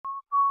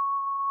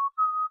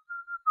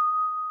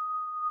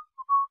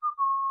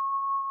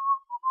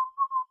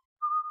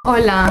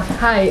Hola,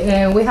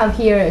 hi. We have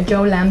here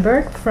Joe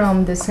Lambert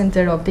from the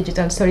Center of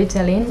Digital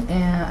Storytelling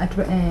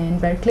in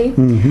Berkeley.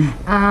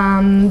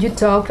 You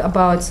talked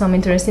about some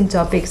interesting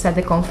topics at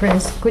the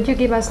conference. Could you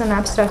give us an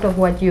abstract of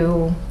what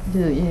you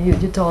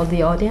told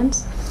the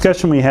audience? The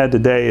discussion we had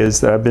today is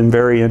that I've been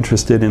very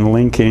interested in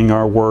linking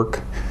our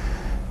work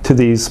to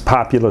these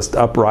populist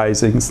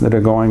uprisings that are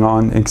going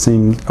on, it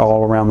seems,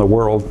 all around the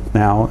world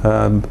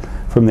now.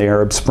 From the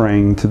Arab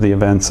Spring to the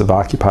events of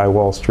Occupy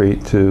Wall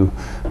Street to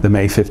the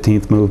May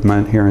 15th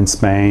movement here in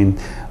Spain.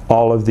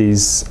 All of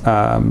these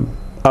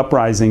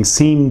uprisings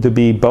seem to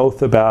be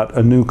both about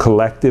a new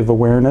collective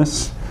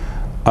awareness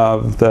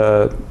of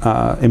the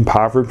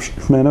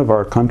impoverishment of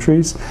our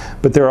countries,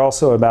 but they're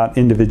also about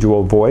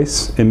individual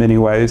voice in many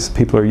ways.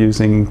 People are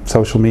using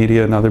social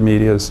media and other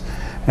medias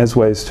as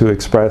ways to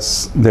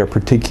express their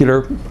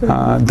particular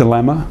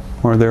dilemma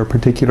or their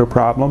particular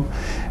problem.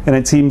 And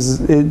it seems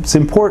it's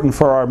important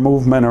for our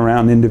movement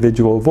around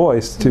individual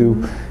voice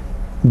to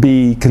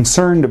be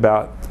concerned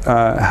about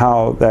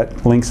how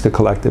that links to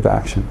collective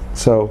action.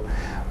 So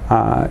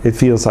it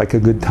feels like a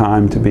good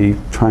time to be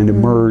trying to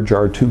merge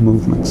our two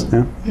movements.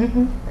 Yeah?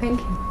 Thank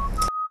you.